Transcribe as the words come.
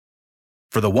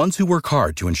For the ones who work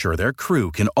hard to ensure their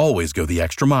crew can always go the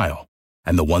extra mile,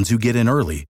 and the ones who get in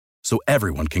early so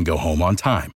everyone can go home on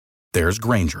time, there's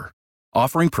Grainger,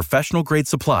 offering professional-grade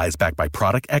supplies backed by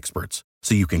product experts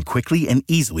so you can quickly and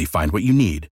easily find what you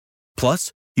need.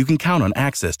 Plus, you can count on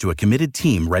access to a committed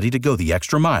team ready to go the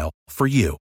extra mile for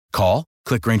you. Call,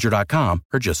 click Grainger.com,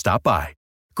 or just stop by.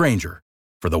 Grainger,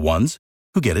 for the ones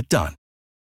who get it done.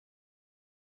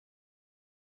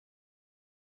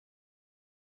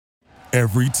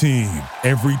 Every team,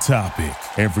 every topic,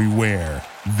 everywhere.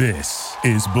 This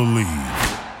is Believe.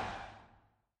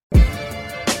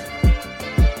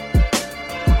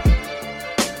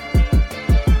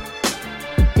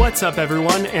 What's up,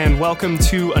 everyone, and welcome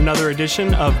to another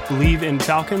edition of Believe in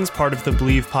Falcons, part of the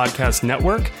Believe Podcast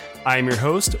Network. I am your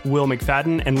host, Will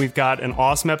McFadden, and we've got an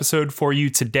awesome episode for you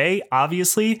today.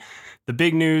 Obviously, the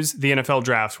big news, the NFL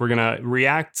draft. We're going to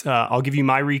react. I'll give you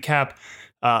my recap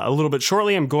a little bit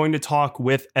shortly. I'm going to talk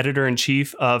with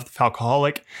editor-in-chief of the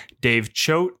Falcoholic, Dave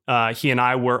Choate. He and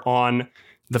I were on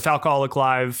the Falcoholic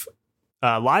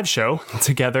live show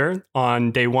together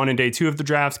on day 1 and day 2 of the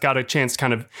draft. Got a chance to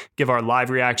kind of give our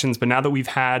live reactions. But now that we've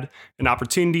had an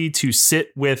opportunity to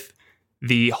sit with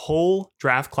the whole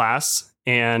draft class,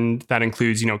 and that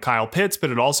includes, Kyle Pitts,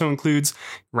 but it also includes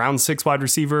round 6 wide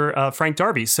receiver Frank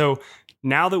Darby. So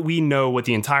now that we know what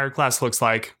the entire class looks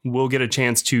like, we'll get a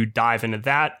chance to dive into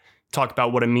that, talk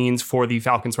about what it means for the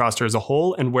Falcons roster as a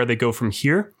whole and where they go from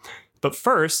here. But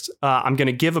first, I'm going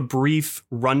to give a brief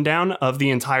rundown of the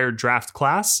entire draft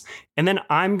class, and then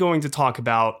I'm going to talk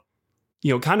about,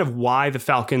 kind of why the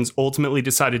Falcons ultimately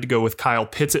decided to go with Kyle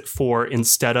Pitts at 4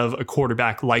 instead of a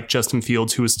quarterback like Justin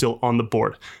Fields, who is still on the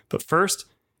board. But first,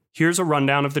 here's a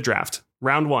rundown of the draft.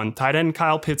 Round 1, tight end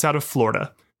Kyle Pitts out of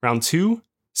Florida. Round 2,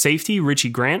 safety Richie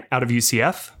Grant out of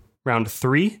UCF. Round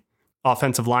 3,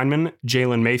 offensive lineman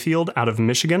Jalen Mayfield out of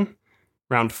Michigan.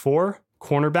 Round 4,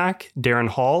 cornerback Darren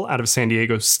Hall out of San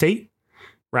Diego State.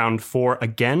 Round 4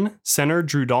 again, center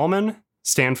Drew Dahlman,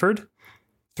 Stanford.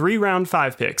 3 round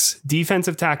 5 picks,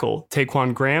 defensive tackle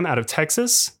Taquan Graham out of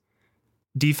Texas.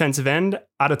 Defensive end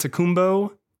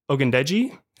Adetokunbo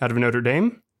Ogundeji out of Notre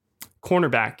Dame.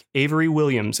 Cornerback Avery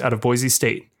Williams out of Boise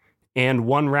State. And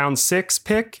 1 round 6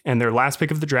 pick, and their last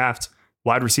pick of the draft,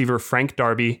 wide receiver Frank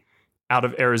Darby out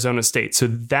of Arizona State. So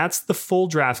that's the full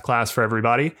draft class for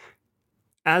everybody.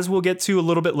 As we'll get to a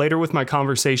little bit later with my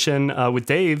conversation with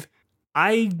Dave,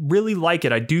 I really like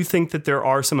it. I do think that there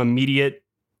are some immediate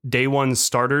day 1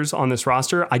 starters on this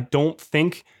roster. I don't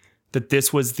think that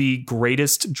this was the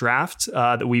greatest draft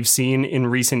that we've seen in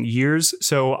recent years.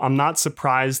 So I'm not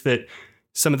surprised that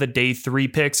some of the day 3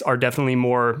 picks are definitely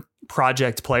more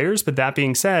project players. But that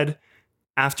being said,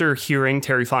 after hearing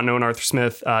Terry Fontenot and Arthur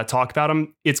Smith talk about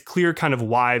them, it's clear kind of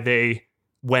why they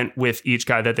went with each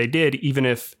guy that they did, even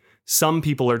if some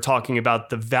people are talking about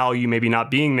the value maybe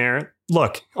not being there.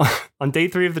 Look, on day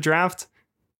 3 of the draft,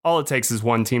 all it takes is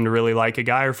one team to really like a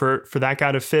guy, or for that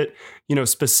guy to fit,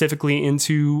 specifically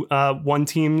into one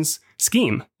team's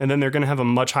scheme. And then they're going to have a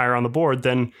much higher on the board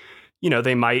than,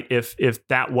 they might if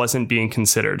that wasn't being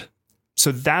considered.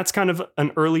 So that's kind of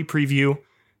an early preview.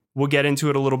 We'll get into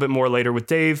it a little bit more later with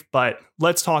Dave, but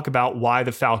let's talk about why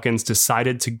the Falcons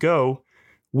decided to go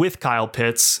with Kyle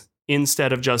Pitts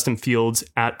instead of Justin Fields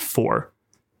at 4.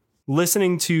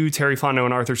 Listening to Terry Fontenot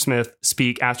and Arthur Smith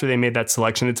speak after they made that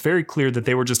selection, it's very clear that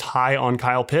they were just high on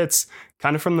Kyle Pitts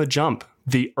kind of from the jump.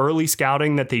 The early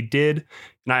scouting that they did,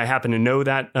 and I happen to know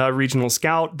that regional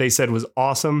scout, they said was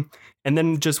awesome. And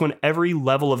then just when every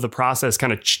level of the process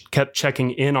kind of kept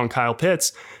checking in on Kyle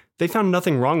Pitts, they found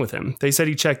nothing wrong with him. They said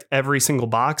he checked every single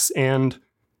box. And,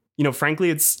 frankly,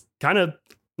 it's kind of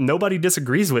nobody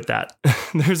disagrees with that.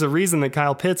 There's a reason that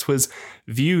Kyle Pitts was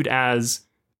viewed as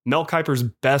Mel Kiper's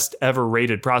best ever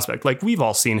rated prospect. Like, we've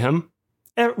all seen him.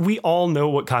 We all know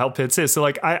what Kyle Pitts is.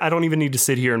 So, I don't even need to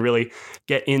sit here and really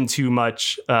get into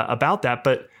much about that.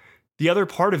 But the other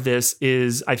part of this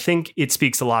is I think it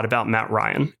speaks a lot about Matt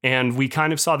Ryan. And we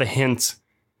kind of saw the hint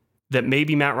that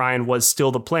maybe Matt Ryan was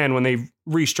still the plan when they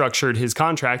restructured his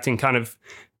contract and kind of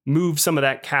moved some of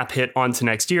that cap hit onto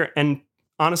next year. And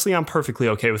honestly, I'm perfectly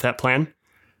okay with that plan.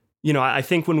 I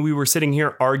think when we were sitting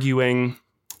here arguing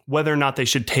whether or not they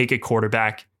should take a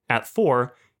quarterback at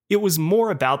 4, it was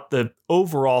more about the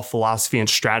overall philosophy and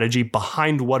strategy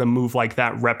behind what a move like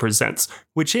that represents,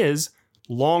 which is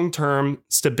long-term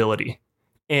stability.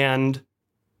 And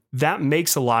that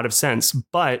makes a lot of sense.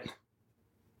 But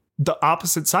the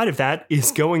opposite side of that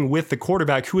is going with the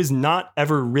quarterback who has not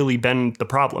ever really been the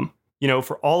problem.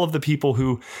 For all of the people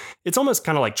who, it's almost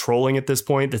kind of like trolling at this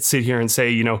point that sit here and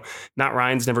say, Matt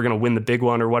Ryan's never going to win the big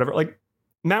one or whatever. Like,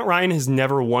 Matt Ryan has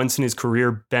never once in his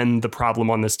career been the problem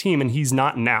on this team, and he's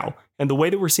not now. And the way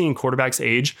that we're seeing quarterbacks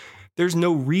age, there's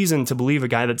no reason to believe a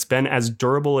guy that's been as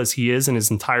durable as he is in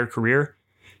his entire career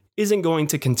isn't going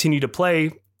to continue to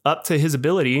play up to his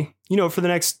ability, for the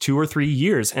next 2 or 3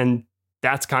 years. And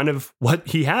that's kind of what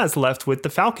he has left with the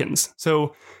Falcons.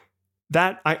 So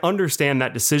that I understand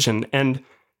that decision. And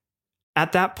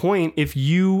at that point, if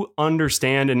you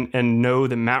understand and know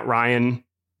that Matt Ryan,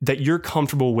 that you're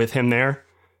comfortable with him there,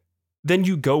 then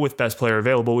you go with best player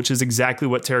available, which is exactly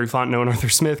what Terry Fontenot and Arthur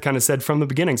Smith kind of said from the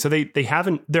beginning. So there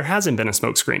hasn't been a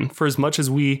smokescreen. For as much as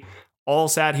we all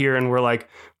sat here and were like,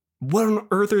 what on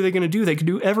earth are they going to do? They could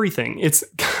do everything.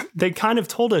 They kind of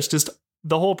told us just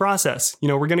the whole process.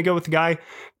 We're going to go with the guy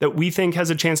that we think has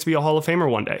a chance to be a Hall of Famer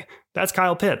one day. That's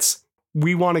Kyle Pitts.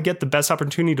 We want to get the best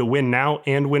opportunity to win now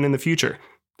and win in the future.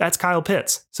 That's Kyle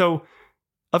Pitts. So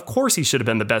of course he should have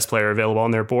been the best player available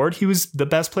on their board. He was the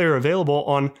best player available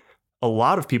on a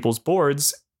lot of people's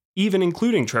boards, even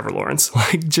including Trevor Lawrence.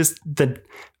 Like, just the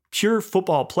pure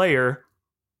football player,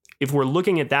 if we're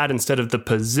looking at that instead of the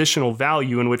positional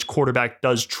value in which quarterback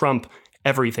does trump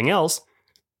everything else,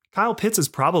 Kyle Pitts is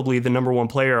probably the number one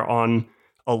player on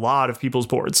a lot of people's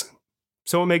boards.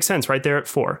 So it makes sense right there at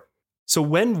 4. So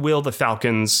when will the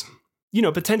Falcons,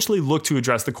 potentially look to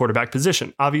address the quarterback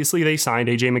position? Obviously, they signed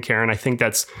A.J. McCarron. I think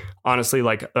that's honestly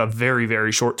like a very,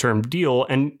 very short-term deal.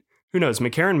 And who knows,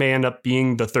 McCarron may end up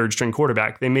being the third string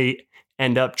quarterback. They may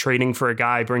end up trading for a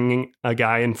guy, bringing a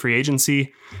guy in free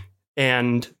agency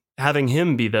and having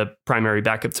him be the primary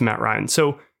backup to Matt Ryan.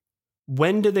 So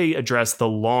when do they address the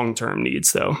long-term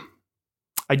needs, though?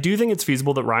 I do think it's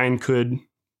feasible that Ryan could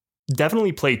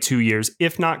definitely play 2 years,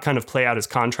 if not kind of play out his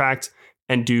contract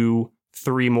and do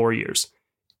 3 more years.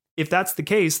 If that's the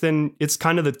case, then it's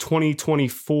kind of the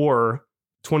 2024-2025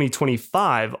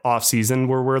 offseason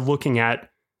where we're looking at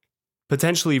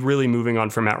potentially really moving on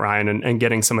from Matt Ryan and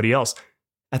getting somebody else.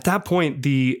 At that point,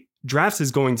 the draft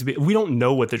is going to be, we don't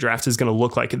know what the draft is going to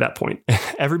look like at that point.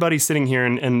 Everybody's sitting here,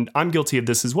 and I'm guilty of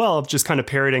this as well, of just kind of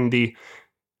parroting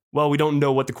we don't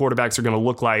know what the quarterbacks are going to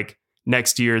look like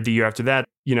next year, the year after that.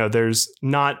 There's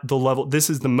not the level. This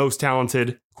is the most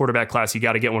talented quarterback class. You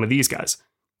got to get one of these guys.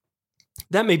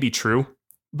 That may be true,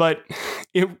 but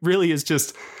it really is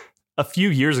just a few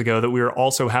years ago that we were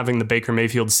also having the Baker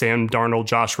Mayfield, Sam Darnold,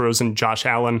 Josh Rosen, Josh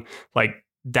Allen, like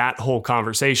that whole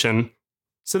conversation.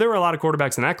 So there were a lot of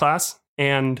quarterbacks in that class.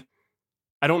 And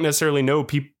I don't necessarily know.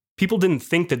 People didn't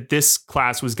think that this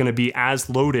class was going to be as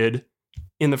loaded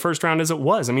in the first round as it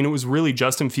was. I mean, it was really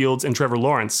Justin Fields and Trevor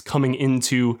Lawrence coming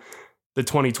into the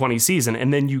 2020 season.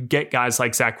 And then you get guys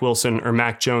like Zach Wilson or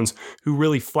Mac Jones who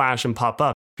really flash and pop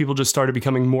up. People just started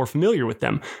becoming more familiar with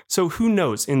them. So who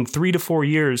knows, in 3 to 4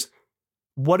 years,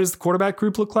 what does the quarterback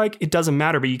group look like? It doesn't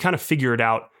matter, but you kind of figure it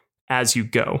out as you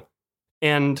go.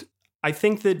 And I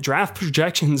think that draft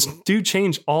projections do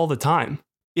change all the time.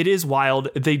 It is wild.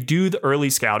 They do the early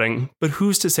scouting, but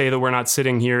who's to say that we're not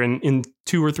sitting here in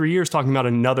 2 or 3 years talking about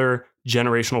another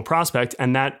generational prospect?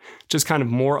 And that just kind of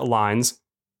more aligns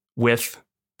with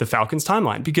the Falcons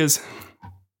timeline, because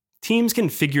teams can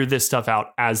figure this stuff out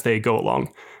as they go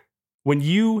along. When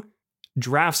you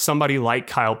draft somebody like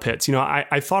Kyle Pitts,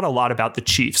 I thought a lot about the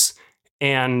Chiefs,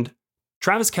 and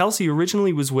Travis Kelce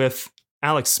originally was with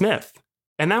Alex Smith.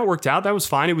 And that worked out. That was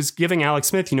fine. It was giving Alex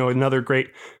Smith, another great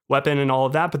weapon and all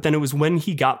of that. But then it was when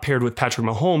he got paired with Patrick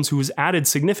Mahomes, who was added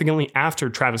significantly after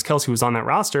Travis Kelce was on that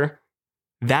roster.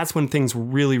 That's when things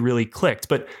really, really clicked.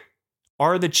 But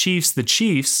are the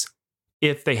Chiefs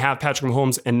if they have Patrick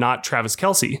Mahomes and not Travis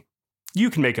Kelce?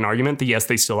 You can make an argument that yes,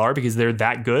 they still are because they're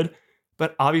that good.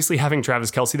 But obviously having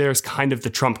Travis Kelce there is kind of the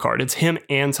trump card. It's him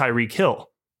and Tyreek Hill.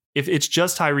 If it's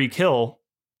just Tyreek Hill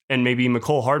and maybe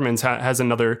Mecole Hardman has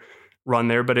another run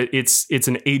there, but it's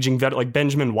an aging vet like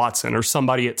Benjamin Watson or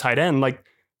somebody at tight end, like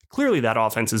clearly that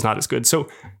offense is not as good. So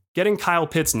getting Kyle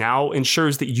Pitts now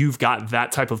ensures that you've got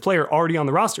that type of player already on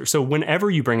the roster. So whenever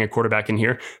you bring a quarterback in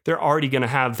here, they're already going to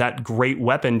have that great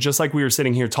weapon, just like we were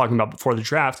sitting here talking about before the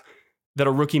draft, that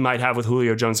a rookie might have with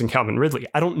Julio Jones and Calvin Ridley.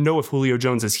 I don't know if Julio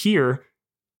Jones is here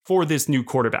for this new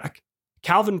quarterback.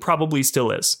 Calvin probably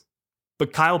still is,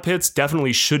 but Kyle Pitts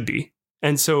definitely should be.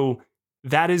 And so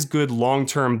that is good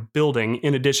long-term building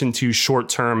in addition to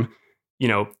short-term,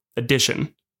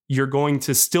 addition. You're going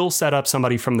to still set up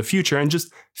somebody from the future and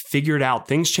just figure it out.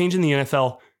 Things change in the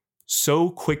NFL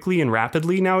so quickly and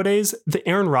rapidly nowadays. The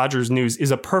Aaron Rodgers news is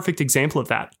a perfect example of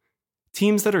that.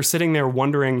 Teams that are sitting there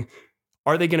wondering,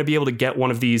 are they going to be able to get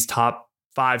one of these top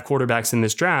 5 quarterbacks in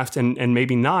this draft and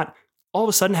maybe not, all of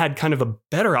a sudden had kind of a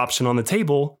better option on the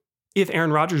table if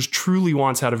Aaron Rodgers truly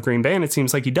wants out of Green Bay, and it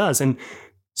seems like he does. And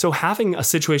So having a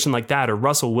situation like that, or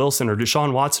Russell Wilson or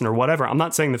Deshaun Watson or whatever, I'm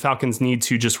not saying the Falcons need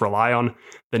to just rely on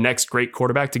the next great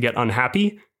quarterback to get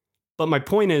unhappy. But my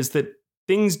point is that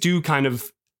things do kind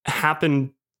of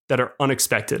happen that are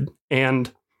unexpected.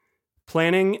 And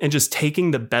planning and just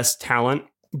taking the best talent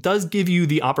does give you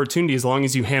the opportunity, as long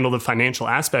as you handle the financial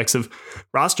aspects of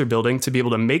roster building, to be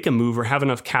able to make a move or have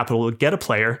enough capital to get a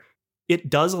player. It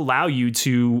does allow you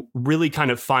to really kind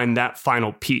of find that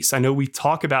final piece. I know we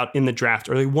talk about in the draft,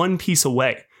 are they one piece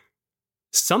away?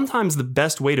 Sometimes the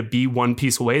best way to be one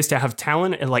piece away is to have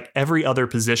talent at like every other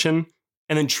position,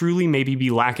 and then truly maybe be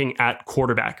lacking at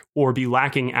quarterback, or be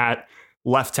lacking at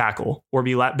left tackle, or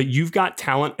but you've got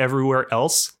talent everywhere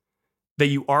else that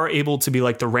you are able to be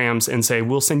like the Rams and say,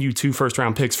 we'll send you 2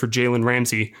 first-round picks for Jalen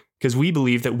Ramsey because we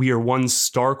believe that we are one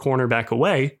star cornerback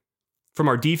away from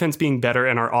our defense being better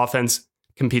and our offense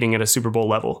competing at a Super Bowl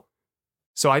level.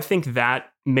 So I think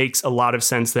that makes a lot of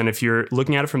sense then if you're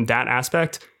looking at it from that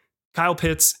aspect. Kyle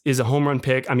Pitts is a home run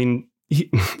pick. I mean,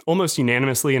 almost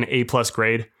unanimously an A+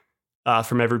 grade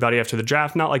from everybody after the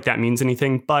draft. Not like that means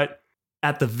anything, but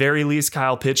at the very least,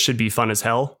 Kyle Pitts should be fun as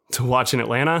hell to watch in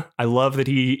Atlanta. I love that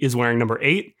he is wearing number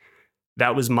 8.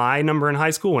 That was my number in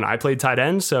high school when I played tight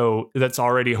end. So that's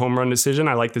already a home run decision.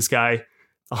 I like this guy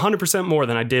 100% more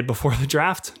than I did before the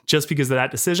draft, just because of that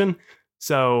decision.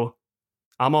 So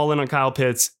I'm all in on Kyle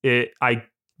Pitts. I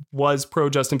was pro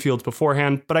Justin Fields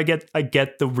beforehand, but I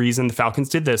get the reason the Falcons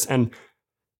did this, and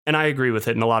I agree with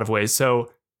it in a lot of ways.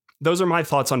 So those are my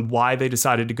thoughts on why they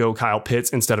decided to go Kyle Pitts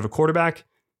instead of a quarterback.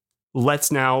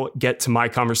 Let's now get to my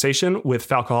conversation with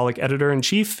Falcoholic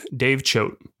Editor-in-Chief, Dave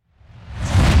Choate.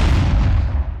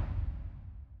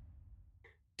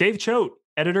 Dave Choate,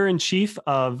 Editor-in-Chief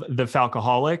of The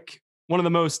Falcoholic, one of the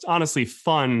most, honestly,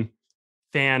 fun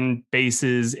fan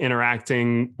bases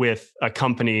interacting with a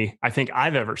company I think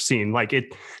I've ever seen. Like,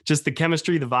 it, just the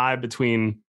chemistry, the vibe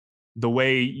between the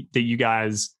way that you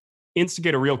guys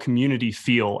instigate a real community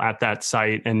feel at that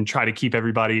site and try to keep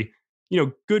everybody,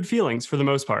 good feelings for the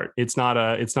most part. It's not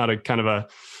a kind of a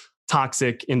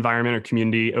toxic environment or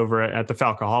community over at the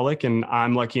Falcoholic. And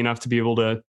I'm lucky enough to be able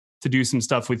to do some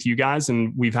stuff with you guys.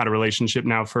 And we've had a relationship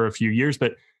now for a few years,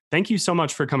 but thank you so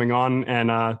much for coming on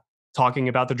and talking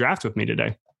about the draft with me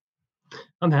today.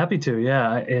 I'm happy to.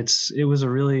 Yeah. It was a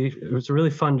really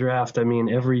fun draft. I mean,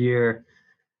 every year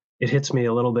it hits me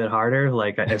a little bit harder.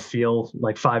 Like I feel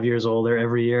like 5 years older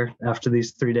every year after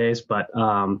these 3 days, but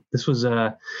this is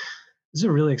a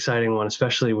really exciting one,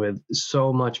 especially with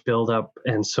so much buildup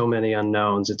and so many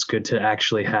unknowns. It's good to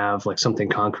actually have like something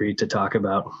concrete to talk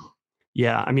about.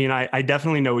 Yeah, I mean, I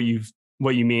definitely know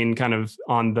what you mean kind of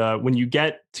on when you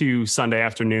get to Sunday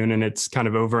afternoon and it's kind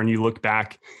of over and you look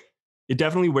back, it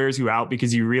definitely wears you out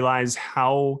because you realize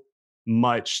how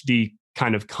much the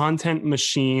kind of content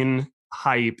machine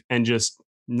hype and just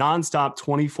nonstop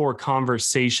 24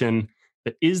 conversation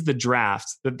that is the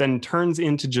draft that then turns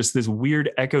into just this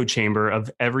weird echo chamber of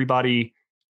everybody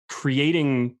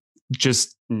creating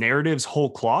just narratives whole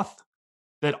cloth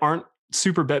that aren't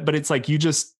super bad, but it's like you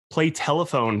just play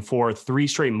telephone for 3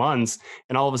 straight months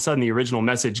and all of a sudden the original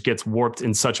message gets warped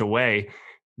in such a way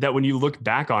that when you look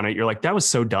back on it, you're like, that was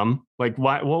so dumb. Like,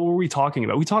 what were we talking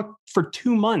about? We talked for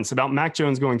 2 months about Mac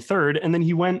Jones going 3rd, and then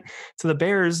he went to the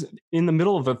Bears in the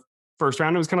middle of the first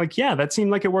round. It was kind of like, yeah, that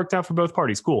seemed like it worked out for both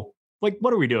parties. Cool. Like,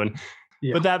 what are we doing?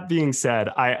 Yeah. But that being said,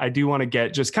 I do want to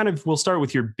get just kind of, we'll start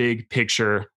with your big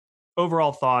picture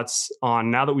overall thoughts on,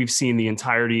 now that we've seen the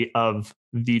entirety of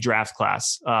the draft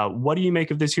class, what do you make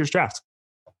of this year's draft?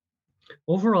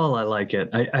 Overall, I like it.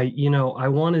 I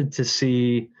wanted to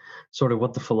see sort of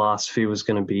what the philosophy was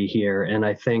going to be here. And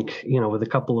I think, with a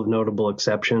couple of notable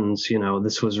exceptions,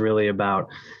 this was really about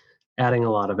adding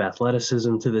a lot of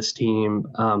athleticism to this team.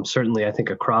 Certainly, I think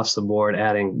across the board,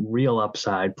 adding real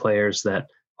upside players that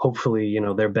hopefully,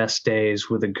 their best days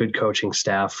with a good coaching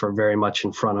staff are very much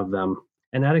in front of them.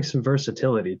 And adding some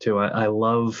versatility too. I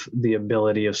love the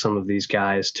ability of some of these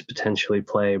guys to potentially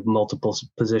play multiple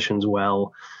positions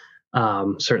well.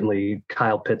 Certainly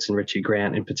Kyle Pitts and Richie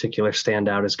Grant in particular stand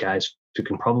out as guys who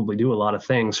can probably do a lot of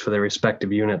things for their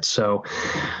respective units. So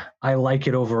I like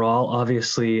it overall.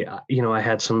 Obviously, I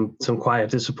had some quiet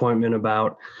disappointment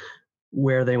about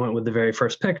where they went with the very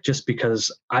first pick, just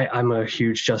because I'm a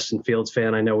huge Justin Fields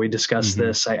fan. I know we discussed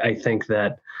this. I think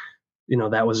that,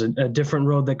 that was a different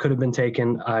road that could have been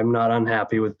taken. I'm not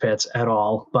unhappy with Pitts at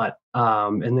all. But,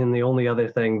 and then the only other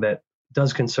thing that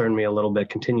does concern me a little bit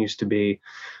continues to be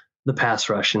the pass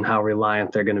rush and how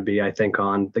reliant they're going to be, I think,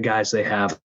 on the guys they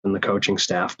have and the coaching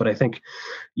staff. But I think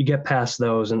you get past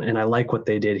those, and I like what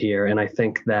they did here. And I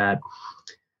think that,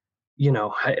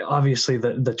 obviously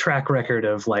the track record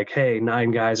of like, hey,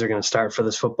 9 guys are going to start for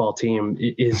this football team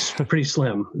is pretty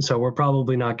slim. So we're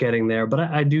probably not getting there. But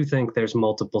I do think there's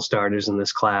multiple starters in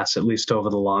this class, at least over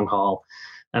the long haul.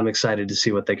 I'm excited to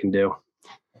see what they can do.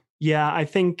 Yeah, I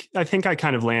think I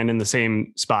kind of land in the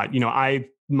same spot.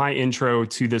 My intro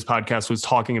to this podcast was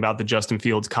talking about the Justin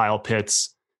Fields, Kyle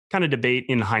Pitts kind of debate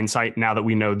in hindsight now that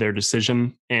we know their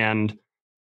decision. And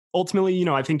ultimately,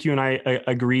 I think you and I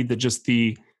agreed that just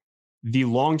the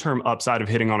long-term upside of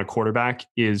hitting on a quarterback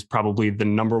is probably the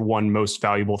number one most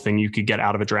valuable thing you could get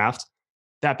out of a draft.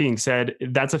 That being said,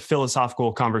 that's a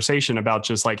philosophical conversation about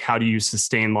just like, how do you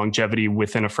sustain longevity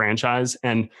within a franchise?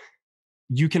 And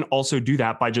you can also do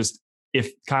that by just,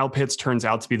 if Kyle Pitts turns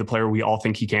out to be the player we all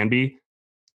think he can be,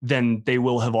 then they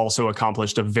will have also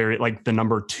accomplished the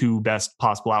number 2 best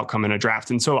possible outcome in a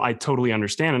draft. And so I totally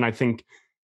understand. And I think,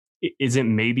 is it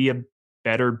maybe a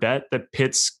better bet that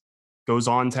Pitts goes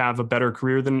on to have a better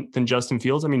career than Justin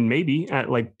Fields? I mean, maybe.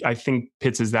 I think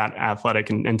Pitts is that athletic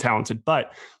and talented.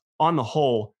 But on the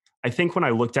whole, I think when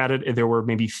I looked at it, there were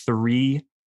maybe 3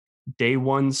 day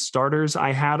one starters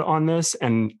I had on this,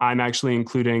 and I'm actually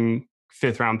including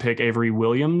 5th round pick Avery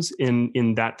Williams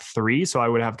in that 3. So I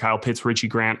would have Kyle Pitts, Richie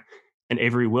Grant, and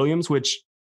Avery Williams, which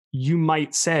you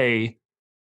might say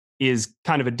is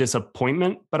kind of a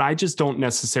disappointment, but I just don't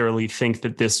necessarily think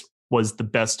that this was the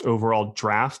best overall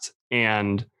draft.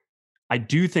 And I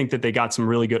do think that they got some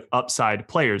really good upside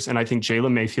players. And I think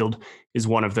Jalen Mayfield is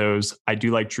one of those. I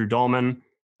do like Drew Dahlman.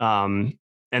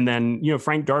 And then,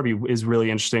 Frank Darby is really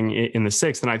interesting in the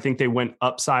 6th. And I think they went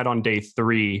upside on day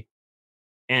 3.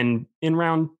 And in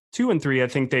round 2 and 3, I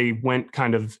think they went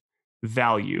kind of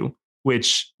value,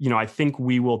 which, I think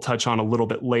we will touch on a little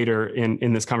bit later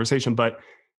in this conversation. But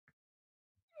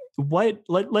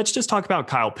let's just talk about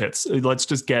Kyle Pitts. Let's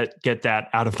just get that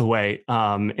out of the way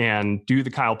and do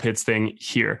the Kyle Pitts thing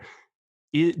here.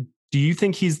 Do you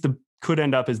think could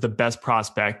end up as the best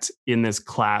prospect in this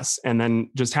class? And then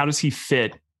just how does he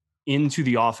fit into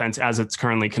the offense as it's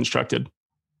currently constructed?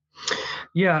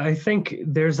 Yeah, I think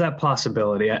there's that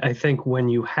possibility. I think when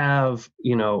you have,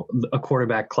 a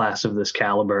quarterback class of this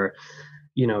caliber,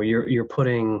 you're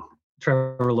putting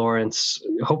Trevor Lawrence,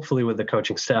 hopefully with the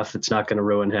coaching staff, it's not going to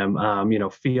ruin him.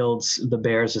 Fields, the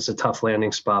Bears is a tough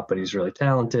landing spot, but he's really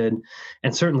talented.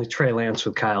 And certainly Trey Lance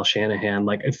with Kyle Shanahan,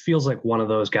 it feels like one of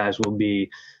those guys will be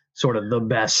sort of the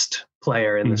best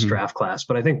player in this draft class.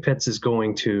 But I think Pitts is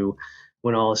going to,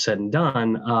 when all is said and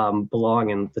done, belong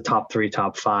in the top 3,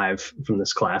 top 5 from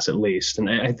this class at least. And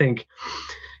I think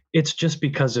it's just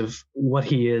because of what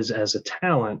he is as a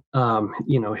talent,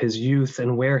 his youth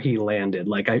and where he landed.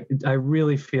 I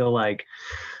really feel like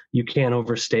you can't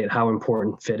overstate how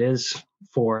important fit is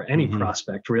for any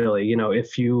prospect, really.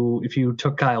 If you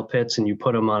took Kyle Pitts and you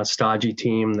put him on a stodgy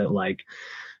team that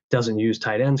doesn't use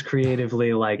tight ends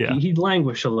creatively, he'd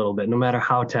languish a little bit, no matter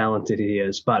how talented he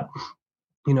is. But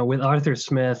with Arthur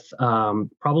Smith,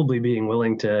 probably being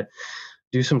willing to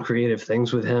do some creative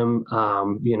things with him,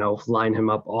 line him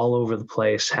up all over the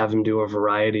place, have him do a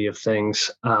variety of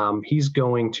things. He's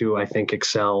going to, I think,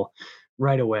 excel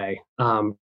right away.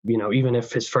 Even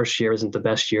if his first year isn't the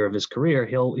best year of his career,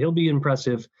 he'll be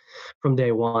impressive from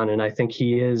day one. And I think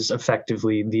he is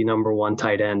effectively the number 1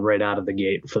 tight end right out of the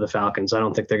gate for the Falcons. I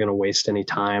don't think they're going to waste any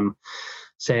time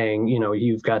saying,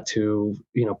 you've got to,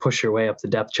 push your way up the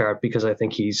depth chart, because I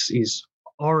think he's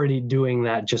already doing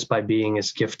that just by being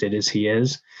as gifted as he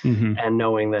is, and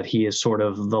knowing that he is sort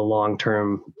of the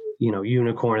long-term,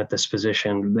 unicorn at this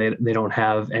position. They don't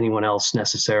have anyone else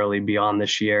necessarily beyond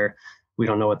this year. We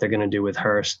don't know what they're going to do with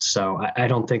Hurst. So I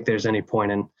don't think there's any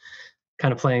point in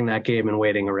kind of playing that game and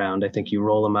waiting around. I think you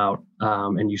roll him out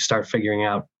and you start figuring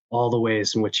out all the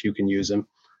ways in which you can use him.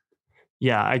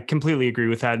 Yeah, I completely agree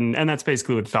with that. And that's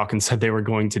basically what Falcons said they were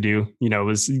going to do,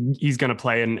 was he's going to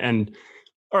play. And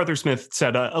Arthur Smith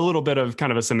said a little bit of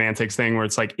kind of a semantics thing where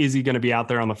it's like, is he going to be out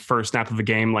there on the first snap of a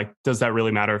game? Does that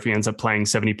really matter if he ends up playing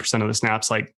 70% of the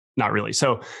snaps? Not really.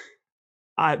 So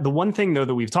the one thing, though,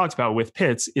 that we've talked about with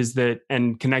Pitts is that,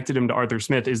 and connected him to Arthur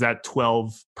Smith, is that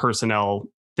 12 personnel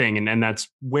thing. And that's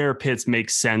where Pitts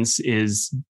makes sense,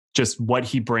 is just what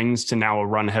he brings to now a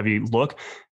run heavy look.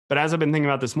 But as I've been thinking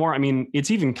about this more, I mean,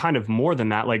 it's even kind of more than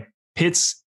that.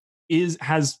 Pitts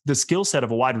has the skill set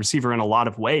of a wide receiver in a lot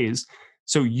of ways.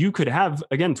 So you could have,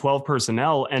 again, 12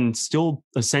 personnel and still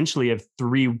essentially have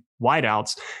 3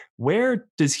 wideouts. Where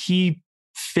does he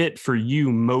fit for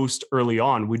you most early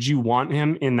on? Would you want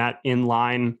him in that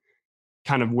inline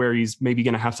kind of where he's maybe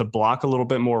going to have to block a little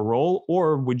bit more role?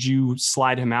 Or would you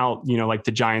slide him out, like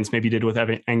the Giants maybe did with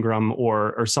Evan Engram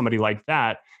or somebody like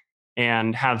that,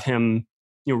 and have him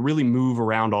really move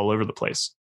around all over the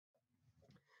place?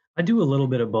 I do a little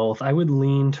bit of both. I would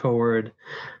lean toward,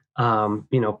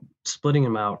 splitting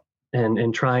him out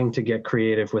and trying to get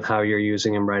creative with how you're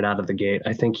using him right out of the gate.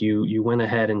 I think you went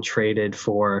ahead and traded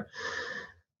for,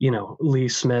 Lee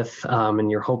Smith, and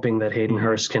you're hoping that Hayden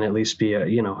Hurst can at least be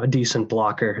a decent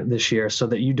blocker this year, so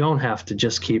that you don't have to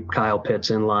just keep Kyle Pitts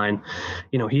in line.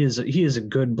 He is a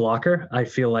good blocker. I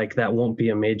feel like that won't be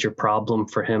a major problem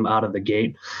for him out of the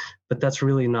gate, but that's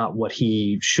really not what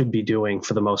he should be doing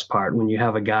for the most part. When you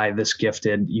have a guy this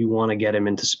gifted, you want to get him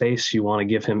into space. You want to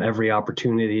give him every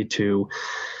opportunity to,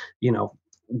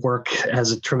 work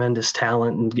as a tremendous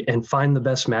talent and find the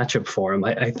best matchup for him.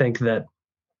 I think that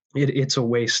it's a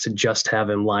waste to just have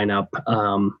him line up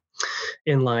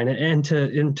in line and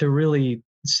to really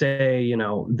say,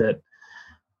 that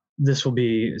this will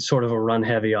be sort of a run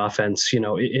heavy offense.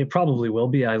 It probably will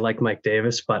be. I like Mike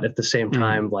Davis, but at the same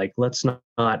time, like, let's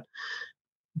not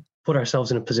put ourselves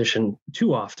in a position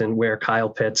too often where Kyle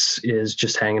Pitts is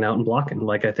just hanging out and blocking.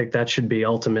 Like, I think that should be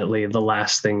ultimately the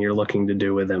last thing you're looking to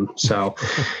do with him. So,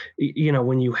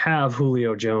 when you have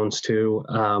Julio Jones too,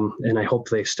 and I hope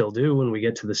they still do when we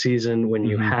get to the season, when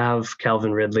you have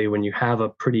Calvin Ridley, when you have a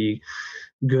pretty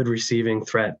good receiving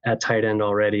threat at tight end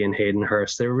already in Hayden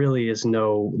Hurst, there really is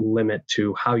no limit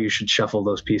to how you should shuffle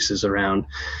those pieces around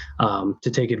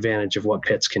to take advantage of what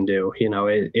Pitts can do.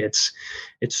 It's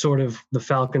sort of the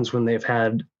Falcons, when they've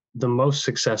had the most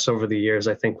success over the years,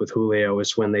 I think, with Julio,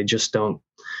 is when they just don't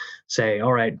say,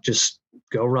 all right, just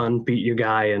go run, beat your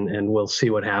guy, and we'll see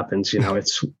what happens.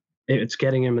 It's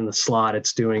getting him in the slot.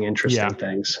 It's doing interesting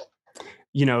things.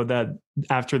 That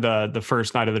after the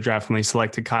first night of the draft, when they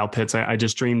selected Kyle Pitts, I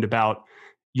just dreamed about,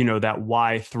 that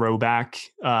Y throwback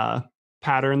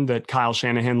pattern that Kyle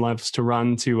Shanahan loves to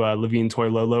run to Levine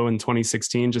Toilolo in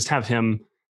 2016. Just have him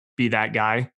be that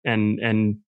guy,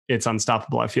 and it's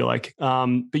unstoppable, I feel like.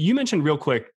 But you mentioned real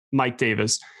quick, Mike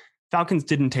Davis. Falcons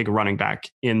didn't take a running back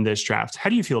in this draft. How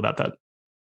do you feel about that?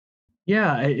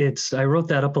 Yeah, I wrote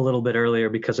that up a little bit earlier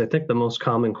because I think the most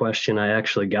common question I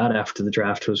actually got after the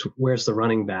draft was, where's the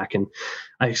running back? And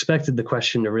I expected the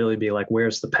question to really be like,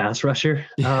 where's the pass rusher?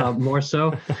 More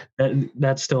so.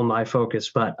 That's still my focus,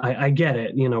 but I get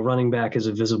it. Running back is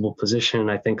a visible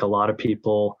position. I think a lot of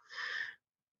people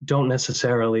don't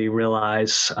necessarily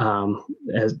realize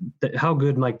how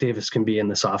good Mike Davis can be in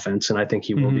this offense. And I think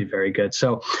he will be very good.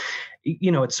 So,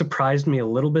 it surprised me a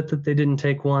little bit that they didn't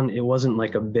take one. It wasn't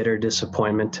like a bitter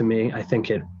disappointment to me. I think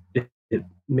it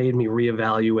made me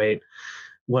reevaluate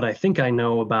what I think I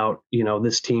know about,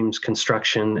 this team's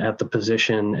construction at the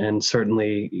position. And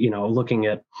certainly, looking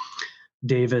at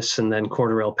Davis and then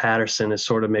Cordarrelle Patterson is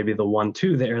sort of maybe the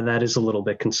 1-2 there. That is a little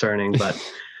bit concerning, but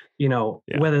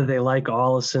whether they like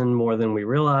Ollison more than we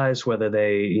realize, whether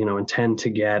they, intend to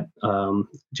get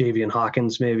Javian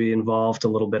Hawkins maybe involved a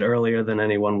little bit earlier than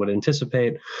anyone would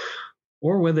anticipate,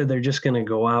 or whether they're just going to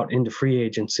go out into free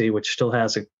agency, which still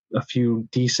has a few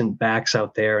decent backs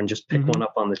out there, and just pick one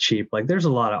up on the cheap. Like, there's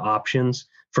a lot of options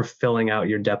for filling out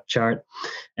your depth chart.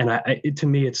 And to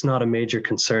me, it's not a major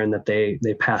concern that they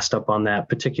passed up on that,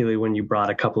 particularly when you brought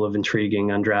a couple of intriguing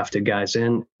undrafted guys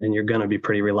in, and you're going to be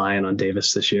pretty reliant on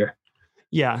Davis this year.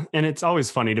 Yeah. And it's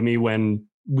always funny to me when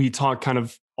we talk kind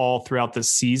of all throughout the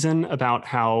season about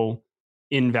how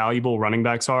invaluable running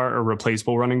backs are, or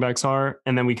replaceable running backs are.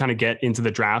 And then we kind of get into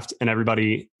the draft and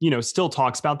everybody, still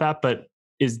talks about that, but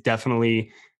is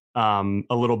definitely a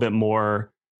little bit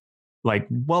more like,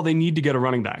 well, they need to get a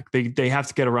running back. They have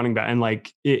to get a running back. And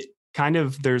like, it kind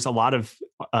of, there's a lot of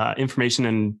information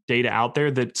and data out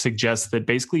there that suggests that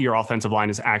basically your offensive line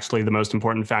is actually the most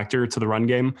important factor to the run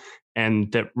game,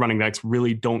 and that running backs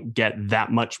really don't get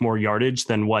that much more yardage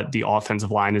than what the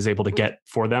offensive line is able to get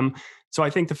for them. So I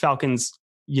think the Falcons,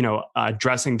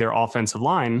 addressing their offensive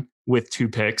line with 2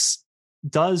 picks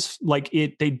does, like,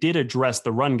 it, they did address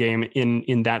the run game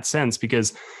in that sense,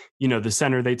 because, the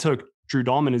center they took, Drew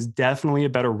Dahlman, is definitely a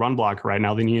better run blocker right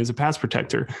now than he is a pass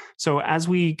protector. So as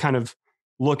we kind of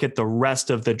look at the rest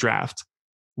of the draft,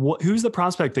 who's the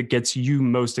prospect that gets you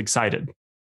most excited?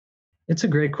 It's a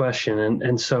great question.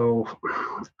 And so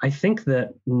I think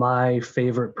that my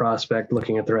favorite prospect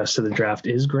looking at the rest of the draft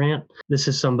is Grant. This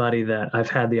is somebody that I've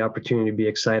had the opportunity to be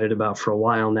excited about for a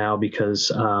while now, because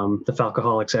the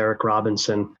Falcoholics' Eric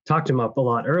Robinson talked him up a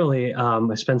lot early.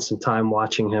 I spent some time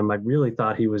watching him. I really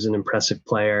thought he was an impressive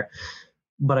player,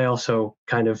 but I also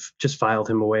kind of just filed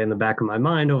him away in the back of my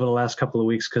mind over the last couple of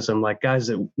weeks, because I'm like, guys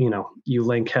that, you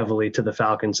link heavily to the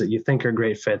Falcons that you think are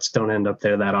great fits don't end up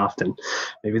there that often.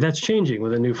 Maybe that's changing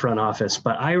with a new front office,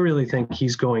 but I really think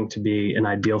he's going to be an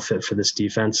ideal fit for this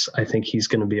defense. I think he's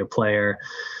going to be a player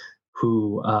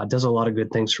who does a lot of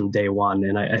good things from day one.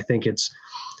 And I think it's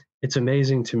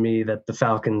amazing to me that the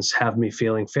Falcons have me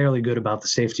feeling fairly good about the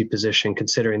safety position,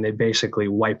 considering they basically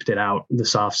wiped it out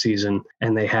this offseason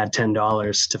and they had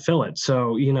 $10 to fill it.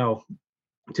 So,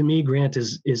 to me, Grant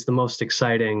is the most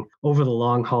exciting over the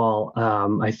long haul.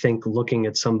 I think looking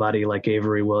at somebody like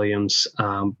Avery Williams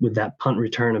with that punt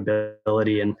return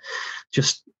ability and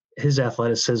just his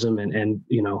athleticism and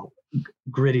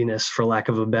grittiness, for lack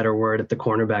of a better word, at the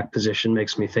cornerback position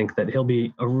makes me think that he'll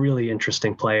be a really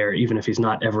interesting player, even if he's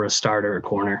not ever a starter at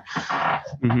corner.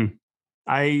 Mm-hmm.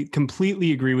 I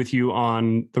completely agree with you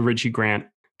on the Richie Grant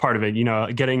part of it.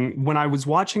 When I was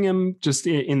watching him just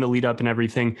in the lead up and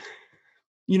everything,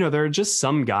 there are just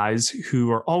some guys who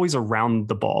are always around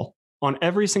the ball on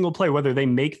every single play, whether they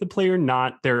make the play or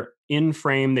not. They're in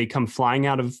frame, they come flying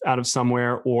out of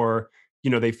somewhere, or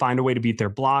they find a way to beat their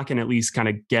block and at least kind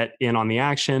of get in on the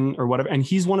action or whatever. And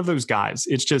he's one of those guys.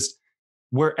 It's just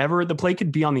wherever the play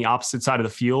could be on the opposite side of the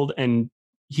field, and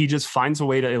he just finds a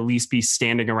way to at least be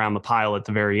standing around the pile at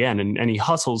the very end. And he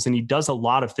hustles and he does a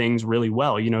lot of things really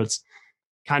well. It's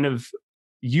kind of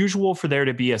usual for there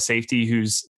to be a safety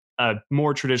who's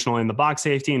more traditional in the box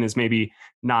safety and is maybe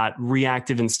not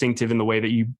reactive, instinctive in the way that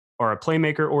you are a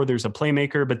playmaker, or there's a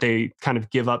playmaker, but they kind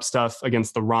of give up stuff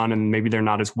against the run and maybe they're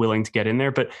not as willing to get in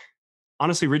there. But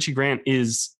honestly, Richie Grant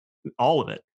is all of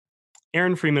it.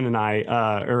 Aaron Freeman and I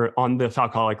are on the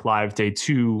Falcoholic Live Day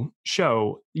 2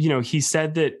 show. He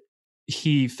said that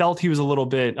he felt he was a little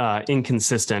bit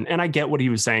inconsistent. And I get what he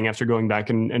was saying after going back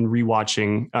and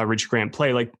rewatching Richie Grant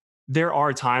play. Like, there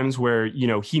are times where,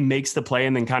 he makes the play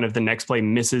and then kind of the next play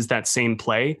misses that same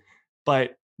play.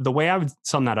 But the way I would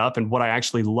sum that up, and what I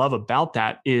actually love about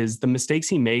that, is the mistakes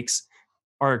he makes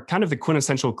are kind of the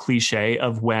quintessential cliche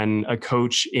of when a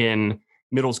coach in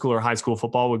middle school or high school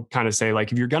football would kind of say,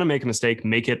 like, if you're going to make a mistake,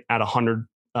 make it at 100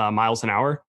 miles an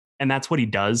hour. And that's what he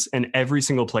does. And every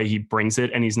single play he brings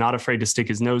it, and he's not afraid to stick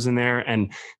his nose in there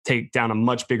and take down a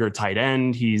much bigger tight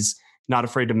end. He's not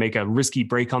afraid to make a risky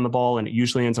break on the ball, and it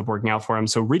usually ends up working out for him.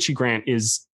 So Richie Grant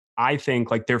is, I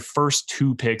think, like, their first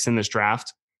 2 picks in this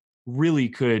draft really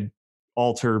could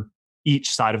alter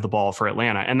each side of the ball for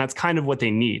Atlanta. And that's kind of what they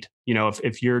need.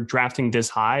 If you're drafting this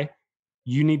high,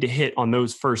 you need to hit on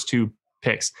those first 2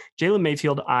 picks. Jalen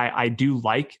Mayfield, I do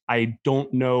like. I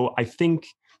don't know. I think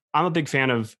I'm a big fan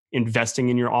of investing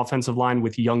in your offensive line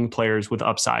with young players with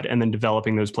upside and then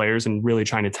developing those players and really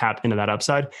trying to tap into that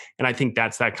upside. And I think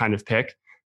that's that kind of pick.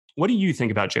 What do you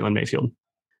think about Jalen Mayfield?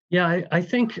 Yeah, I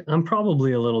think I'm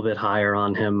probably a little bit higher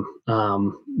on him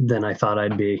than I thought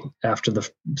I'd be after the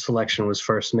selection was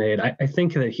first made. I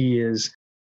think that he is,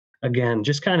 again,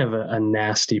 just kind of a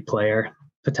nasty player,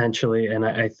 potentially. And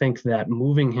I think that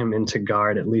moving him into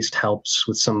guard at least helps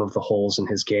with some of the holes in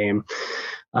his game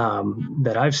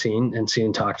that I've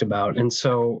seen talked about. And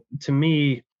so to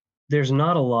me, there's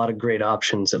not a lot of great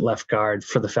options at left guard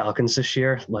for the Falcons this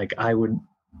year. Like, I would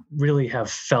really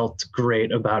have felt great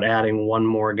about adding one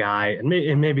more guy, and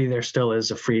maybe there still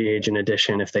is a free agent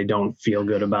addition if they don't feel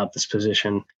good about this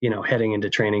position, heading into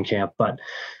training camp. But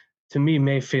to me,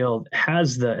 Mayfield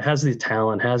has the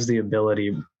talent, has the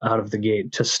ability out of the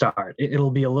gate to start.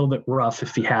 It'll be a little bit rough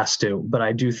if he has to, but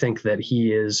I do think that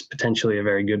he is potentially a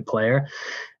very good player.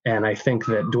 And I think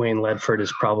that Dwayne Ledford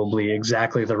is probably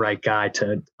exactly the right guy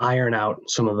to iron out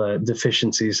some of the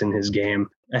deficiencies in his game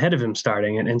ahead of him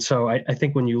starting. And so I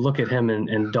think when you look at him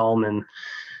and Dahlman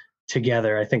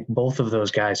together, I think both of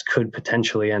those guys could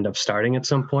potentially end up starting at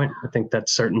some point. I think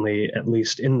that's certainly at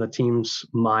least in the team's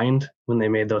mind when they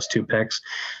made those 2 picks.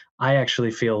 I actually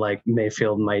feel like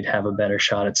Mayfield might have a better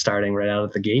shot at starting right out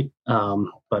of the gate,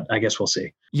 but I guess we'll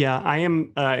see. Yeah, I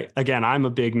am. Again, I'm a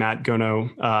big Matt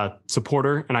Gono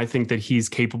supporter, and I think that he's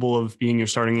capable of being your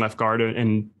starting left guard,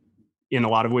 and in a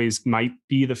lot of ways might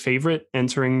be the favorite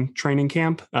entering training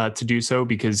camp to do so,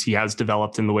 because he has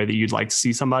developed in the way that you'd like to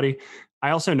see somebody. I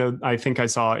also know, I think I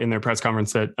saw in their press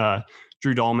conference that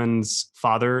Drew Dahlman's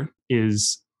father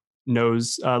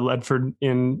knows Ledford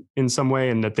in some way,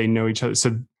 and that they know each other.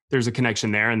 So there's a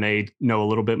connection there, and they know a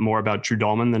little bit more about Drew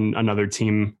Dahlman than another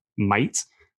team might.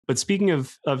 But speaking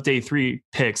of day 3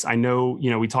 picks, I know,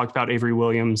 we talked about Avery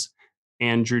Williams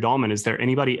and Drew Dahlman. Is there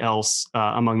anybody else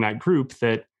among that group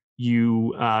that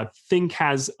you think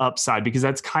has upside? Because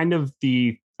that's kind of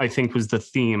I think was the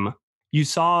theme. You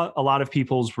saw a lot of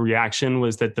people's reaction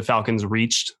was that the Falcons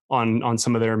reached on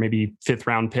some of their maybe 5th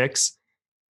round picks.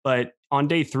 But on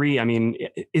day 3, I mean,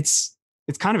 it's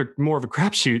kind of more of a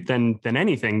crapshoot than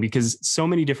anything, because so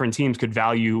many different teams could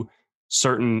value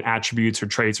certain attributes or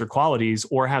traits or qualities,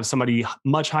 or have somebody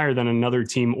much higher than another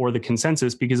team or the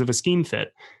consensus because of a scheme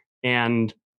fit.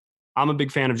 And I'm a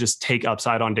big fan of just take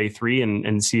upside on day 3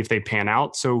 and see if they pan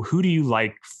out. So who do you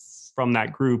like from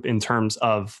that group in terms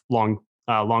of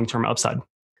long-term upside?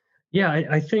 Yeah,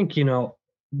 I think,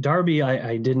 Darby,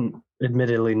 I didn't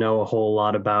admittedly know a whole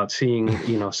lot about.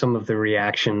 Seeing, some of the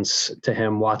reactions to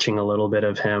him, watching a little bit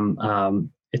of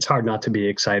him. It's hard not to be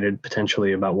excited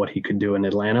potentially about what he could do in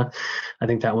Atlanta. I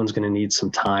think that one's going to need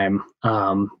some time.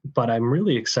 But I'm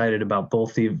really excited about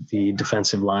both the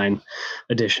defensive line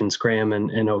additions, Graham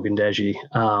and Ogundeji.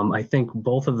 I think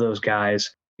both of those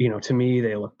guys, to me,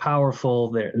 they look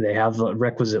powerful. They have the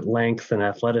requisite length and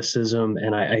athleticism.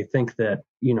 And I think that,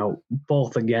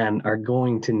 both, again, are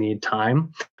going to need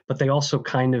time, but they also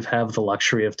kind of have the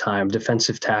luxury of time.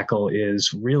 Defensive tackle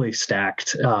is really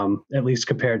stacked, at least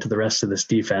compared to the rest of this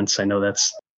defense. I know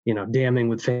that's, damning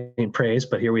with faint praise,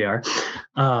 but here we are.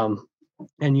 And,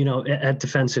 at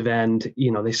defensive end,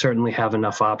 they certainly have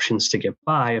enough options to get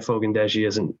by if Ogundeji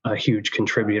isn't a huge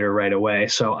contributor right away.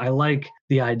 So I like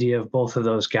the idea of both of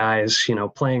those guys,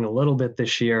 playing a little bit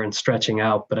this year and stretching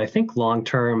out. But I think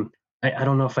long-term, I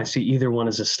don't know if I see either one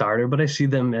as a starter, but I see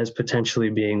them as potentially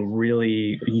being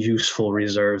really useful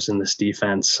reserves in this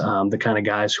defense, the kind of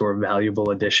guys who are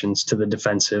valuable additions to the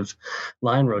defensive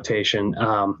line rotation.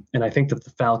 And I think that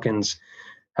the Falcons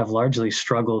have largely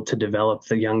struggled to develop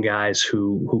the young guys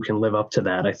who can live up to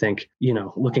that. I think,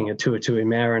 looking at Tuatui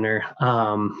Mariner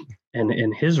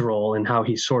and his role and how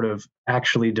he sort of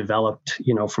actually developed,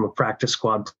 from a practice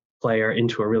squad player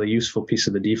into a really useful piece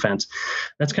of the defense.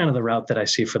 That's kind of the route that I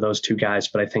see for those two guys,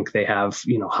 but I think they have,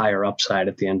 higher upside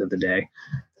at the end of the day.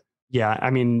 Yeah, I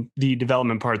mean, the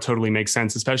development part totally makes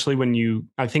sense, especially when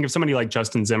I think of somebody like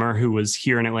Justin Zimmer, who was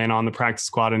here in Atlanta on the practice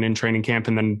squad and in training camp,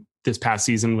 and then this past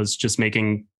season was just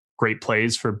making great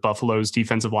plays for Buffalo's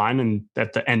defensive line and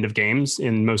at the end of games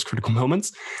in most critical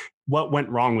moments. What went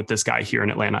wrong with this guy here in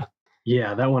Atlanta?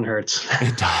 Yeah, that one hurts.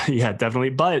 Yeah,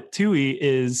 definitely. But Tui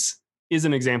is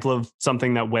an example of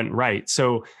something that went right.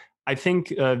 So I think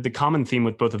the common theme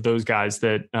with both of those guys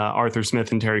that Arthur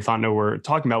Smith and Terry Fontenot were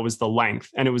talking about was the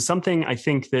length. And it was something I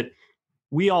think that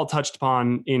we all touched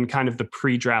upon in kind of the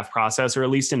pre-draft process, or at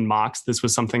least in mocks. This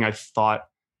was something I thought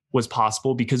was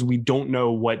possible because we don't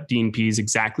know what Dean Pease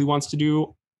exactly wants to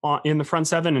do in the front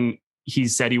seven. And he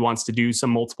said he wants to do some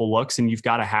multiple looks, and you've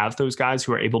got to have those guys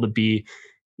who are able to be,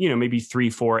 maybe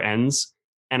 3-4 ends.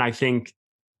 And I think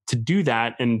to do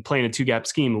that and play in a 2-gap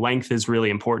scheme, length is really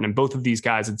important. And both of these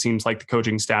guys, it seems like the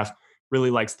coaching staff really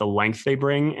likes the length they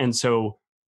bring. And so,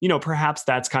 perhaps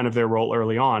that's kind of their role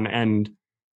early on. And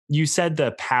you said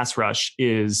the pass rush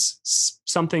is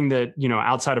something that,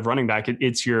 outside of running back,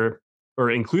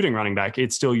 including running back,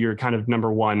 it's still your kind of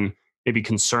number one, maybe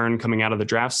concern coming out of the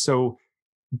draft. So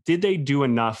did they do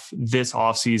enough this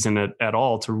offseason at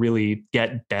all to really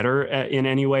get better in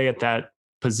any way at that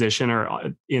position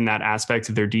or in that aspect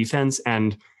of their defense?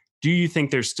 And do you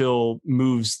think there's still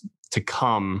moves to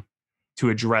come to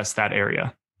address that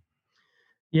area?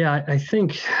 Yeah, I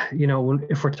think,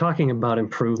 if we're talking about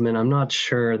improvement, I'm not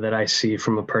sure that I see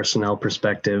from a personnel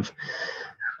perspective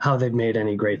how they've made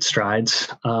any great strides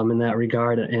in that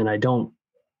regard. And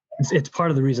it's part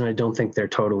of the reason I don't think they're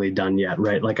totally done yet,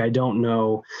 right? Like, I don't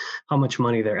know how much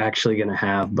money they're actually going to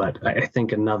have, but I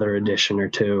think another addition or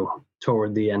two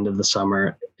toward the end of the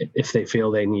summer, if they feel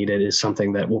they need it, is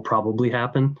something that will probably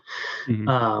happen.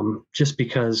 Mm-hmm. Just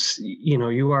because,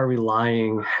 you are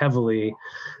relying heavily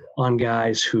on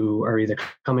guys who are either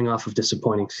coming off of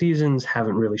disappointing seasons,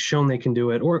 haven't really shown they can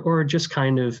do it, or just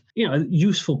kind of,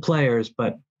 useful players,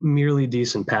 but merely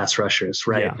decent pass rushers,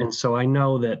 right? Yeah. And so I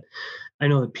know that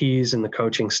Pease and the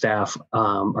coaching staff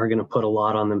are going to put a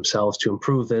lot on themselves to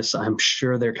improve this. I'm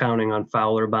sure they're counting on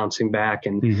Fowler bouncing back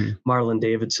and Marlon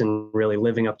Davidson really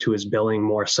living up to his billing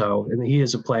more so. And he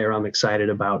is a player I'm excited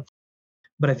about.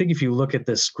 But I think if you look at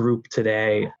this group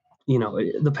today,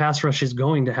 the pass rush is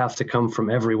going to have to come from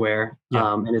everywhere.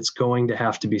 Yeah. And it's going to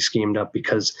have to be schemed up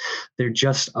because there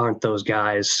just aren't those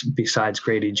guys besides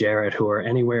Grady Jarrett who are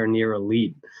anywhere near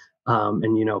elite.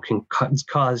 And, can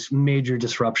cause major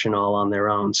disruption all on their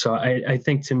own. So I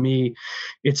think, to me,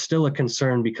 it's still a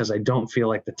concern because I don't feel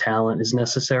like the talent is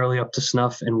necessarily up to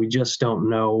snuff, and we just don't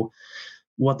know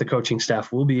what the coaching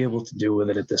staff will be able to do with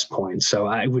it at this point. So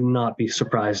I would not be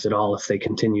surprised at all if they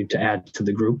continued to add to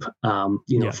the group.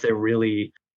 If they're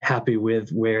really happy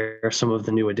with where some of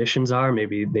the new additions are.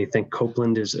 Maybe they think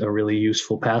Copeland is a really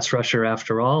useful pass rusher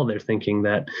after all. They're thinking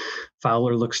that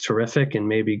Fowler looks terrific and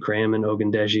maybe Graham and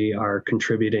Ogundeji are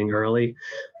contributing early.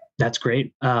 That's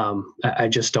great. I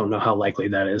just don't know how likely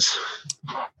that is.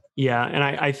 Yeah. And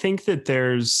I think that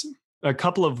there's a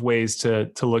couple of ways to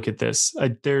look at this.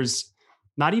 There's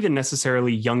not even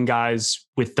necessarily young guys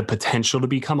with the potential to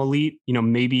become elite.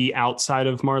 Maybe outside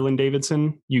of Marlon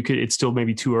Davidson, it's still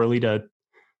maybe too early to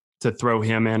throw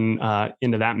him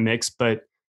into that mix. But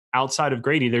outside of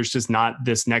Grady, there's just not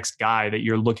this next guy that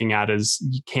you're looking at as,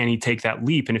 can he take that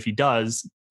leap? And if he does,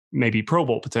 maybe Pro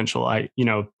Bowl potential.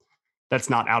 That's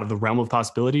not out of the realm of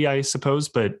possibility, I suppose,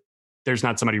 but there's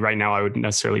not somebody right now I would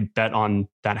necessarily bet on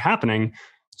that happening.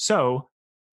 So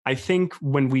I think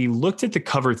when we looked at the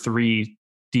cover 3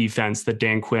 defense that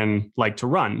Dan Quinn liked to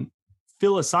run,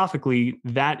 philosophically,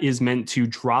 that is meant to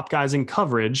drop guys in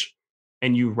coverage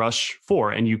and you rush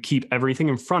 4 and you keep everything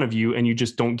in front of you and you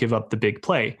just don't give up the big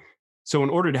play. So in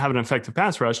order to have an effective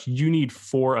pass rush, you need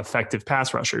 4 effective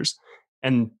pass rushers.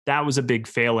 And that was a big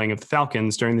failing of the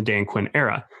Falcons during the Dan Quinn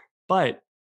era. But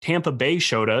Tampa Bay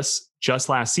showed us just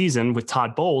last season with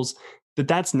Todd Bowles that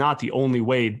that's not the only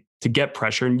way to get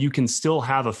pressure. And you can still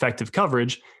have effective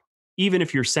coverage, even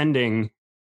if you're sending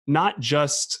not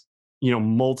just,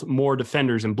 more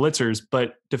defenders and blitzers,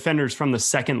 but defenders from the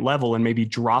second level and maybe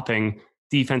dropping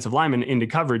defensive linemen into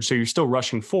coverage. So you're still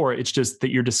rushing 4. It's just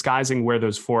that you're disguising where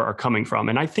those 4 are coming from.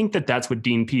 And I think that that's what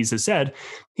Dean Pease has said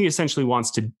he essentially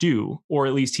wants to do, or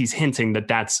at least he's hinting that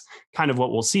that's kind of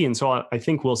what we'll see. And so I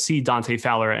think we'll see Dante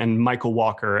Fowler and Michael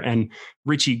Walker and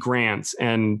Richie Grant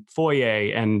and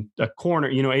Foye and a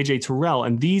corner, AJ Terrell,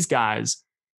 and these guys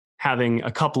having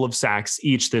a couple of sacks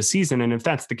each this season. And if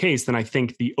that's the case, then I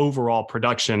think the overall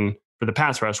production for the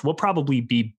pass rush will probably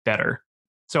be better.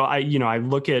 So I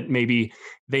look at maybe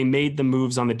they made the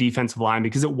moves on the defensive line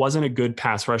because it wasn't a good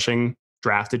pass rushing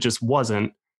draft. It just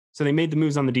wasn't. So they made the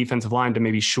moves on the defensive line to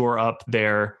maybe shore up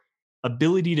their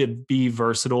ability to be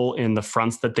versatile in the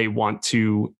fronts that they want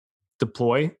to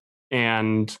deploy.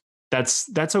 And that's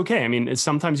okay. I mean,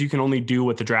 sometimes you can only do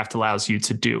what the draft allows you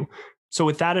to do. So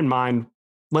with that in mind,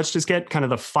 let's just get kind of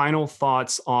the final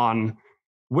thoughts on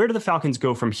where do the Falcons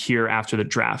go from here after the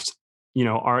draft?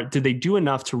 Did they do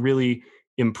enough to really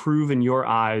improve in your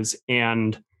eyes?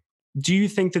 And do you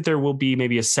think that there will be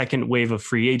maybe a second wave of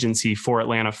free agency for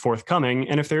Atlanta forthcoming?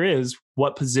 And if there is,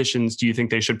 what positions do you think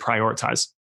they should prioritize?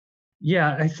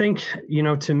 Yeah, I think,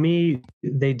 to me,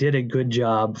 they did a good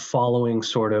job following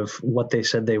sort of what they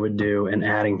said they would do and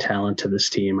adding talent to this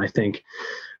team. I think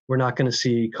we're not going to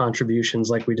see contributions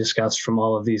like we discussed from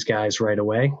all of these guys right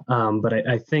away. But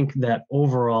I think that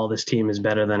overall, this team is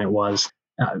better than it was.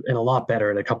 And a lot better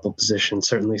at a couple of positions.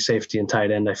 Certainly safety and tight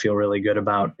end I feel really good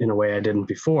about in a way I didn't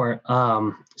before.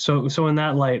 So in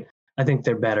that light, I think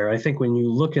they're better. I think when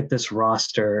you look at this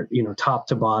roster, top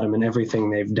to bottom and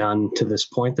everything they've done to this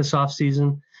point this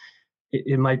offseason,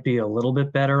 it might be a little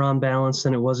bit better on balance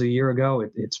than it was a year ago.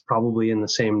 It's probably in the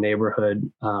same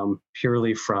neighborhood,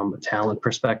 purely from a talent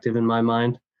perspective in my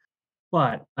mind.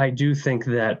 But I do think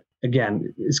that,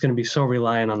 again, it's going to be so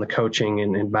reliant on the coaching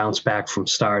and bounce back from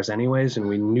stars anyways. And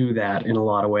we knew that in a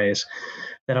lot of ways,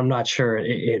 that I'm not sure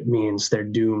it means they're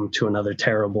doomed to another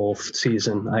terrible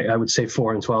season. I would say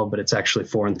 4-12, but it's actually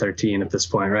 4-13 at this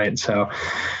point, right? So,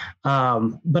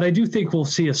 but I do think we'll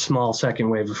see a small second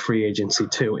wave of free agency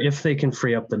too, if they can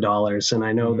free up the dollars. And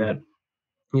I know that,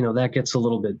 that gets a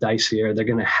little bit dicier. They're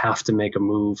going to have to make a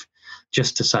move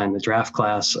just to sign the draft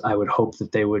class. I would hope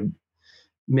that they would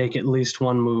make at least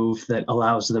one move that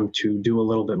allows them to do a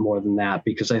little bit more than that,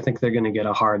 because I think they're going to get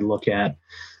a hard look at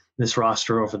this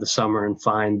roster over the summer and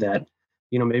find that,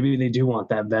 maybe they do want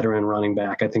that veteran running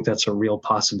back. I think that's a real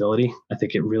possibility. I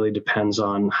think it really depends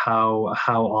on how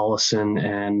Ollison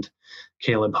and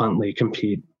Caleb Huntley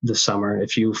compete this summer.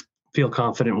 If you feel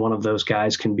confident one of those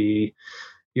guys can be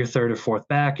your third or fourth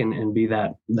back and be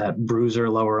that bruiser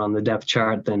lower on the depth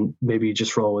chart, then maybe you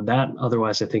just roll with that.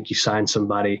 Otherwise, I think you sign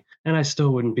somebody. And I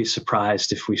still wouldn't be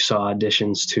surprised if we saw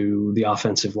additions to the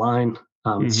offensive line.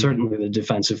 Certainly the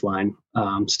defensive line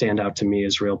stand out to me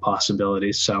as real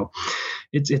possibilities. So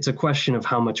it's a question of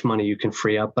how much money you can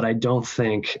free up. But I don't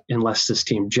think, unless this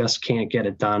team just can't get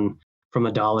it done from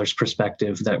a dollars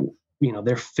perspective, that,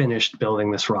 they're finished building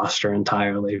this roster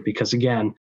entirely. Because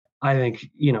again, I think,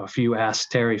 if you ask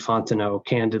Terry Fontenot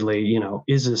candidly,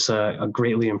 is this a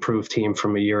greatly improved team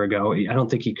from a year ago? I don't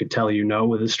think he could tell you no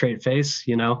with a straight face,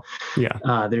 Yeah.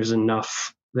 There's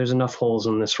enough holes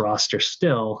in this roster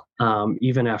still,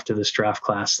 even after this draft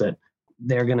class, that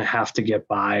they're going to have to get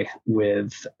by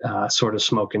with sort of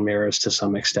smoke and mirrors to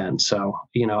some extent. So,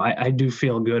 I do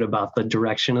feel good about the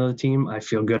direction of the team. I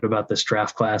feel good about this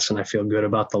draft class, and I feel good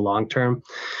about the long term.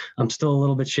 I'm still a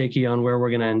little bit shaky on where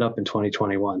we're going to end up in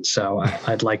 2021. So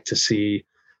I'd like to see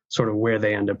sort of where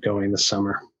they end up going this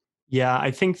summer. Yeah,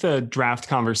 I think the draft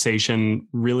conversation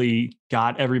really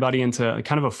got everybody into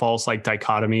kind of a false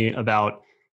dichotomy about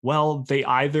well, they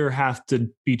either have to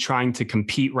be trying to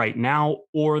compete right now,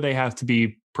 or they have to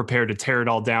be prepared to tear it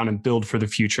all down and build for the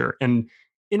future. And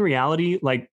in reality,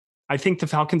 like, I think the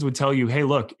Falcons would tell you, hey,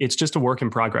 look, it's just a work in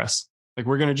progress. Like,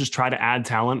 we're going to just try to add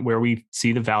talent where we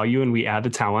see the value and we add the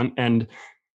talent. And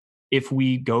if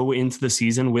we go into the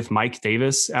season with Mike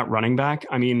Davis at running back,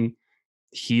 I mean,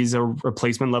 he's a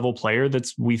replacement level player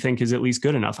that's we think is at least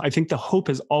good enough. I think the hope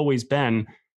has always been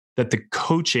that the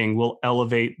coaching will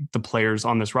elevate the players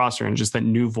on this roster, and just that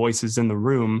new voices in the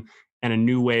room and a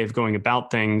new way of going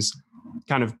about things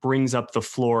kind of brings up the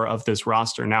floor of this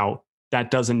roster. Now,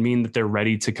 that doesn't mean that they're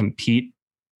ready to compete,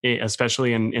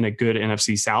 especially in a good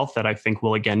NFC South that I think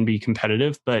will again be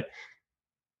competitive, but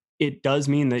it does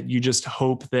mean that you just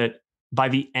hope that by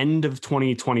the end of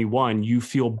 2021, you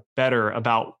feel better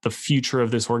about the future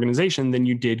of this organization than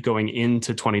you did going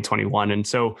into 2021. And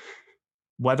so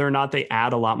whether or not they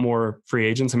add a lot more free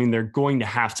agents, I mean, they're going to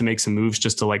have to make some moves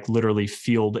just to like literally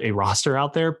field a roster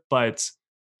out there. But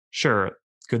sure,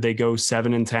 could they go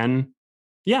 7-10?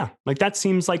 Yeah, like that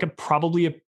seems like probably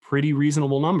a pretty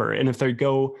reasonable number. And if they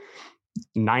go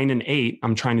 9-8,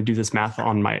 I'm trying to do this math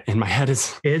in my head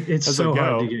it's so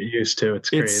hard to get used to. It's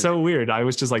crazy. It's so weird. I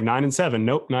was just like 9-7.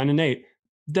 Nope, 9-8.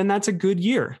 Then that's a good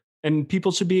year, and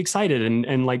people should be excited.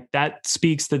 And like that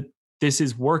speaks that this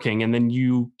is working. And then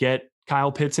you get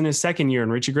Kyle Pitts in his second year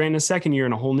and Richie Grant in his second year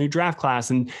and a whole new draft class.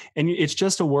 And it's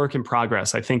just a work in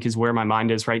progress, I think, is where my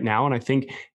mind is right now. And I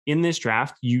think in this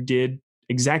draft, you did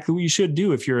exactly what you should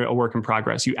do if you're a work in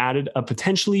progress. You added a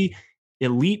potentially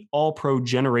elite all-pro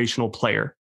generational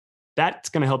player. That's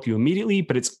going to help you immediately,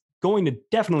 but it's going to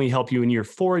definitely help you in year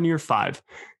 4 and year 5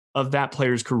 of that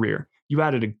player's career. You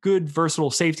added a good, versatile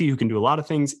safety who can do a lot of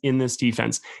things in this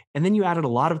defense. And then you added a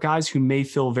lot of guys who may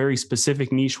fill very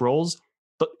specific niche roles.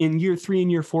 But in year 3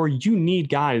 and year 4, you need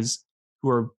guys who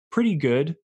are pretty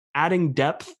good, adding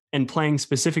depth and playing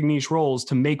specific niche roles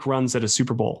to make runs at a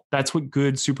Super Bowl. That's what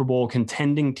good Super Bowl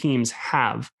contending teams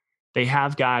have. They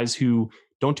have guys who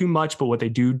don't do much, but what they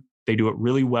do it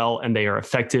really well, and they are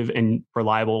effective and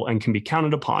reliable and can be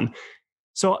counted upon.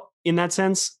 So in that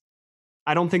sense,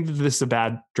 I don't think that this is a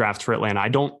bad draft for Atlanta. I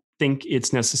don't think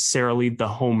it's necessarily the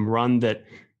home run that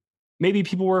maybe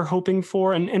people were hoping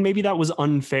for, and maybe that was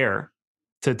unfair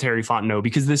to Terry Fontenot,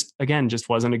 because this, again, just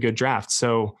wasn't a good draft.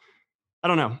 So I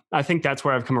don't know. I think that's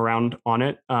where I've come around on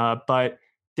it. But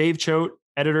Dave Choate,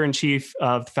 editor-in-chief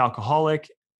of The Falcoholic,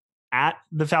 at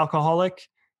The Falcoholic,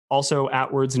 also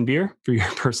at Words and Beer for your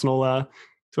personal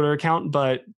Twitter account.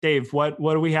 But Dave, what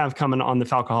do we have coming on The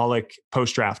Falcoholic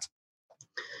post-draft?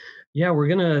 Yeah, we're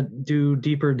going to do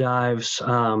deeper dives.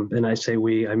 And I say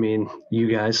we, I mean,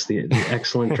 you guys, the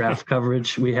excellent draft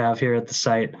coverage we have here at the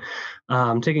site,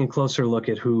 taking a closer look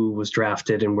at who was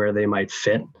drafted and where they might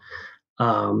fit.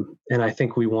 And I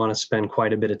think we want to spend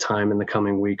quite a bit of time in the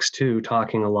coming weeks too,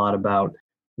 talking a lot about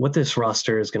what this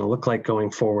roster is going to look like going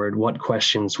forward, what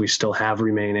questions we still have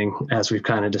remaining, as we've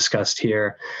kind of discussed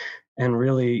here. And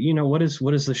really, you know, what is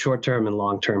the short-term and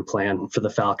long-term plan for the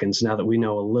Falcons now that we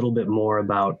know a little bit more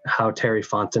about how Terry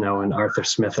Fontenot and Arthur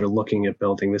Smith are looking at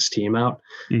building this team out?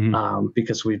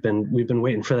 Because we've been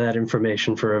waiting for that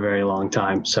information for a very long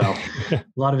time. So a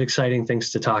lot of exciting things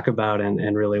to talk about,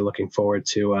 and really looking forward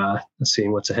to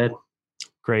seeing what's ahead.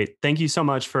 Great. Thank you so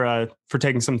much for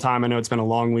taking some time. I know it's been a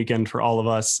long weekend for all of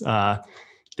us.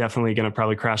 Definitely going to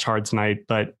probably crash hard tonight,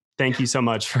 but thank you so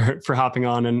much for hopping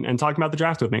on and talking about the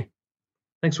draft with me.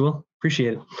 Thanks, Will.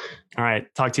 Appreciate it. All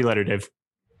right. Talk to you later, Dave.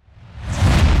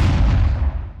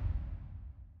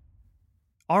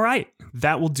 All right.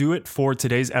 That will do it for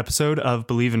today's episode of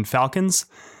Believe in Falcons.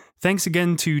 Thanks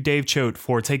again to Dave Choate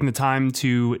for taking the time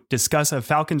to discuss a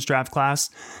Falcons draft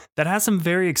class that has some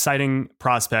very exciting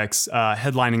prospects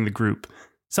headlining the group.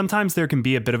 Sometimes there can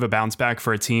be a bit of a bounce back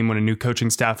for a team when a new coaching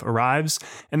staff arrives,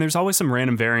 and there's always some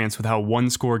random variance with how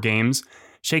one-score games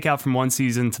shake out from one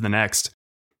season to the next.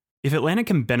 If Atlanta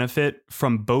can benefit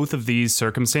from both of these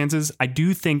circumstances, I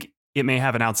do think it may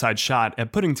have an outside shot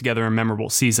at putting together a memorable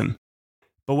season.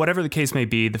 But whatever the case may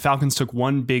be, the Falcons took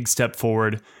one big step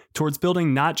forward towards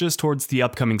building not just towards the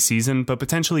upcoming season, but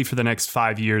potentially for the next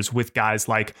 5 years with guys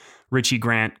like Richie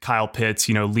Grant, Kyle Pitts,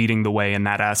 leading the way in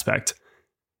that aspect.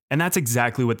 And that's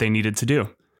exactly what they needed to do.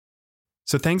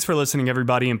 So thanks for listening,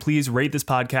 everybody, and please rate this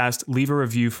podcast, leave a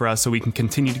review for us so we can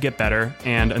continue to get better.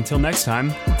 And until next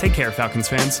time, take care, Falcons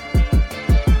fans.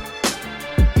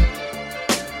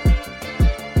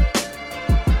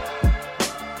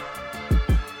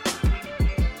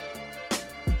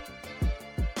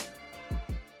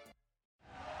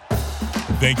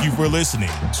 Thank you for listening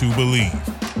to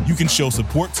Believe. You can show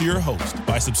support to your host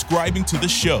by subscribing to the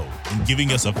show and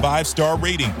giving us a 5-star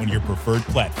rating on your preferred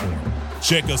platform.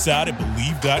 Check us out at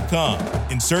Believe.com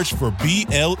and search for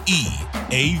BLEAV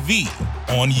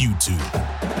on YouTube.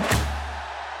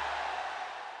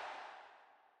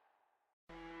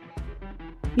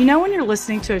 You know when you're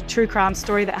listening to a true crime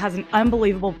story that has an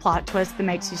unbelievable plot twist that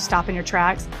makes you stop in your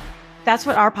tracks? That's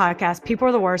what our podcast, People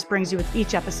Are the Worst, brings you with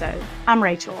each episode. I'm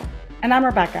Rachel. And I'm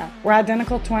Rebecca. We're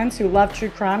identical twins who love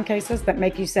true crime cases that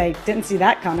make you say, didn't see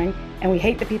that coming, and we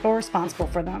hate the people responsible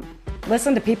for them.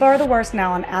 Listen to People Are the Worst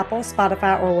now on Apple,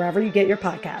 Spotify, or wherever you get your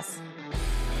podcasts.